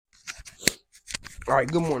All right,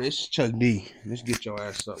 good morning. This is Chuck D. Let's get your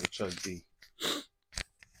ass up with Chuck D.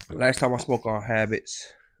 Last time I spoke on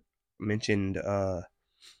habits, I mentioned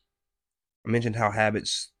how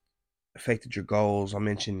habits affected your goals. I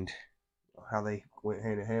mentioned how they went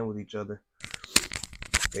hand in hand with each other.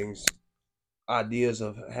 Things, ideas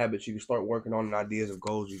of habits you can start working on, and ideas of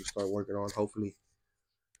goals you can start working on. Hopefully,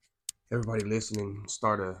 everybody listening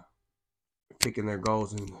started picking their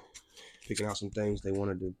goals and picking out some things they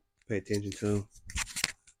wanted to pay attention to.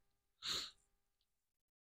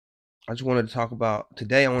 I just wanted to talk about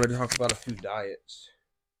today. I wanted to talk about a few diets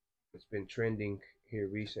that's been trending here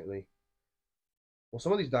recently. Well,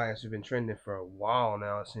 some of these diets have been trending for a while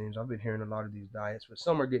now, it seems. I've been hearing a lot of these diets, but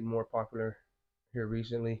some are getting more popular here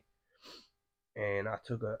recently. And I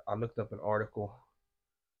looked up an article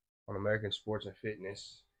on American Sports and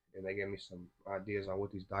Fitness, and they gave me some ideas on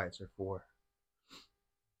what these diets are for.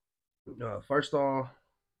 First off,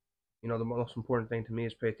 the most important thing to me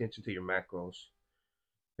is pay attention to your macros,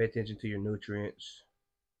 pay attention to your nutrients,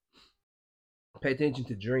 pay attention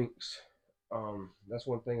to drinks. That's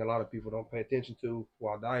one thing a lot of people don't pay attention to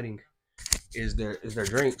while dieting is their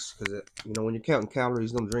drinks, because when you're counting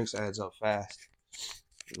calories, them drinks adds up fast.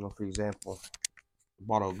 For example, a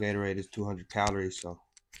bottle of Gatorade is 200 calories, so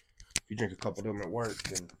if you drink a couple of them at work,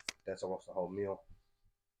 then that's almost a whole meal.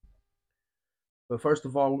 But first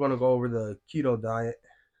of all, we're going to go over the keto diet.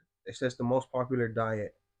 It's just the most popular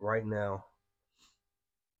diet right now.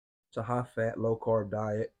 It's a high fat, low carb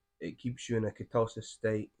diet. It keeps you in a ketosis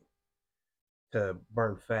state to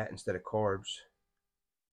burn fat instead of carbs.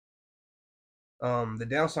 The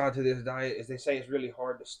downside to this diet is they say it's really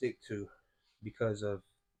hard to stick to because of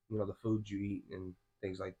the foods you eat and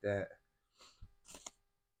things like that.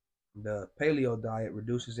 The paleo diet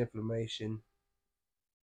reduces inflammation,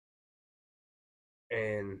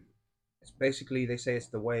 and it's basically, they say it's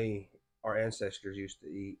the way our ancestors used to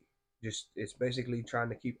eat. Just it's basically trying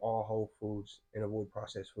to keep all whole foods and avoid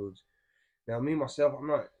processed foods. Now, me myself, I'm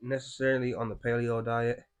not necessarily on the paleo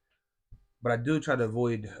diet, but I do try to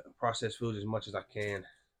avoid processed foods as much as I can.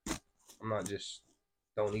 I'm not just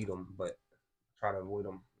don't eat them, but try to avoid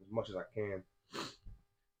them as much as I can.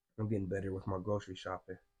 I'm getting better with my grocery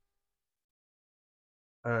shopping.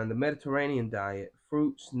 The Mediterranean diet: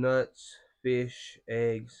 fruits, nuts, fish,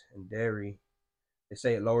 eggs, and dairy. They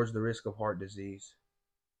say it lowers the risk of heart disease.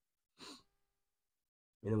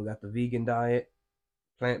 And then we got the vegan diet: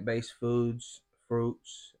 plant-based foods,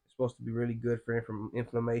 fruits. It's supposed to be really good for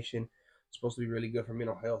inflammation. It's supposed to be really good for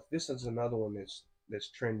mental health. This is another one that's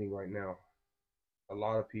trending right now. A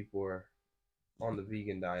lot of people are on the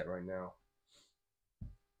vegan diet right now.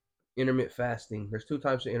 Intermittent fasting. There's two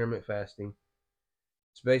types of intermittent fasting.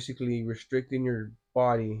 It's basically restricting your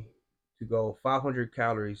body to go 500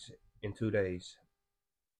 calories in 2 days.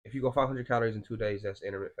 If you go 500 calories in 2 days, that's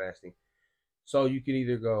intermittent fasting. So you can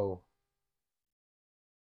either go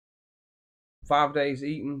 5 days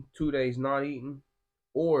eating, 2 days not eating,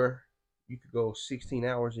 or you could go 16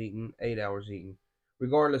 hours eating, 8 hours eating.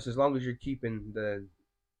 Regardless, as long as you're keeping the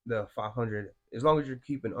 500, as long as you're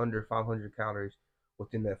keeping under 500 calories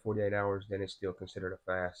within that 48 hours, then it's still considered a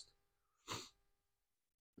fast.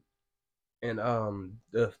 And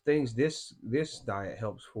the things this diet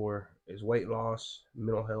helps for is weight loss,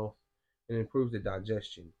 mental health, and improves the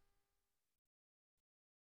digestion.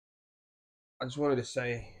 I just wanted to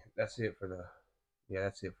say that's it for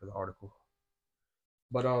the article.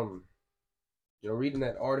 But reading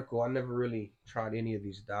that article, I never really tried any of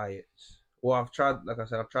these diets. Well, I've tried, like I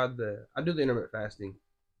said, I do the intermittent fasting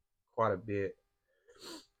quite a bit,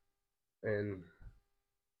 and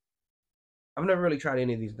I've never really tried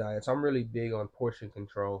any of these diets. I'm really big on portion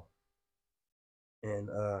control,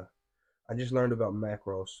 and I just learned about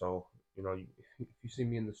macros. So if you see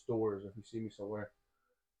me in the stores, or if you see me somewhere,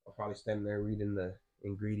 I'll probably stand there reading the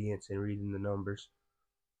ingredients and reading the numbers,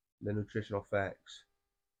 the nutritional facts.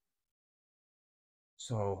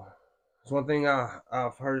 So it's one thing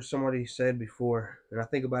I've heard somebody said before, and I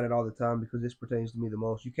think about it all the time because this pertains to me the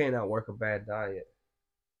most. You can't outwork a bad diet.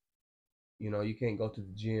 You can't go to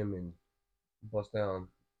the gym and bust down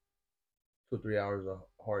 2 or 3 hours of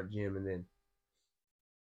hard gym and then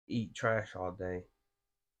eat trash all day.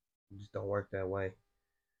 It just don't work that way.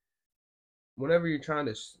 Whenever you're trying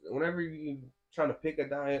to pick a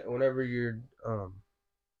diet, whenever you're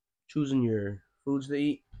choosing your foods to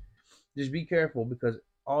eat, just be careful because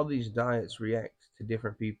all these diets react to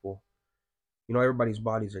different people. Everybody's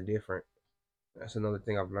bodies are different. That's another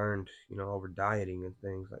thing I've learned, over dieting and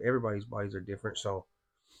things. Like, everybody's bodies are different. So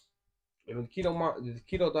the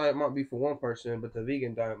keto diet might be for one person, but the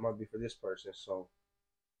vegan diet might be for this person. So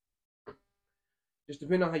just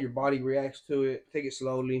depending on how your body reacts to it, take it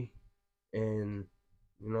slowly, and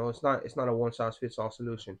it's not a one size fits all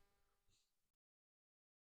solution.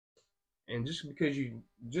 And just because you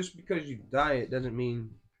diet doesn't mean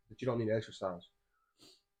that you don't need to exercise.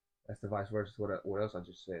 That's the vice versa to what else I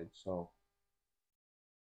just said. So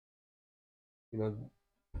you know,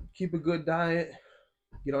 keep a good diet,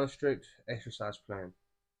 get on a strict exercise plan,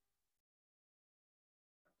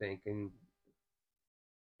 I think, and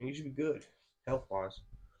you should be good health wise.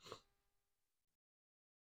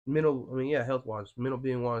 Mental, I mean, yeah, health wise, mental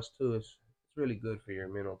being wise too. It's really good for your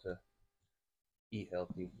mental to eat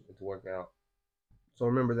healthy and to work out. So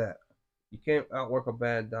remember that you can't outwork a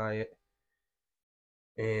bad diet,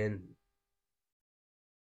 and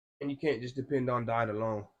you can't just depend on diet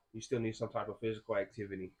alone. You still need some type of physical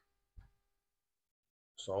activity.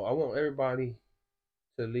 So I want everybody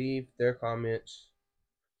to leave their comments.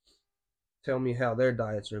 Tell me how their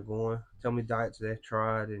diets are going. Tell me diets they've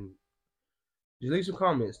tried, and just leave some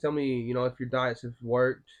comments. Tell me, if your diets have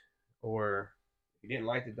worked, or if you didn't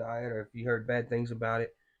like the diet, or if you heard bad things about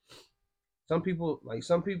it. Some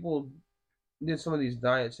people did some of these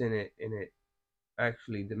diets and it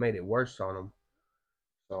actually made it worse on them.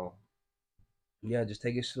 So yeah, just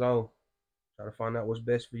take it slow. Try to find out what's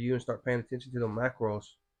best for you and start paying attention to the macros.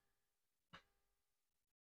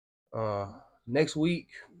 Uh, Next week,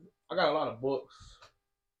 I got a lot of books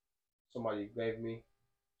somebody gave me,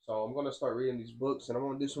 so I'm gonna start reading these books and I'm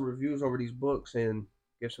gonna do some reviews over these books and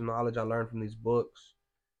give some knowledge I learned from these books.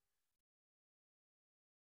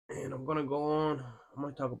 And I'm gonna go on. I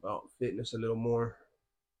might talk about fitness a little more.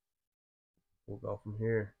 We'll go from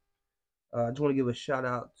here. I just want to give a shout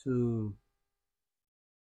out to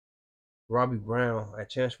Robbie Brown at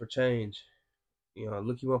Chance for Change.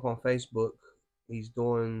 Look him up on Facebook. He's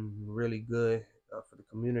doing really good for the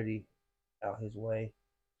community out his way,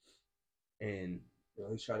 and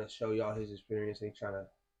he's trying to show y'all his experience. And he's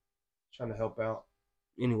trying to help out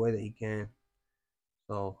any way that he can.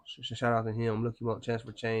 So shout out to him. Look him up, Chance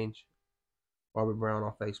for Change, Robbie Brown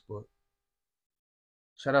on Facebook.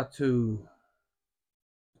 Shout out to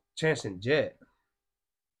Chance and Jet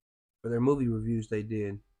for their movie reviews they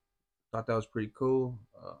did. Thought that was pretty cool.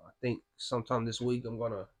 I think sometime this week I'm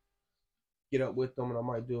gonna get up with them and I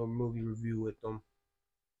might do a movie review with them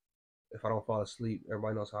if I don't fall asleep.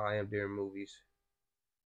 Everybody knows how I am during movies.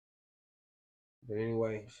 But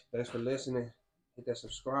anyway, thanks for listening. Hit that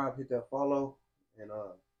subscribe, hit that follow, and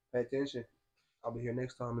pay attention. I'll be here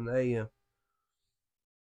next time in the AM.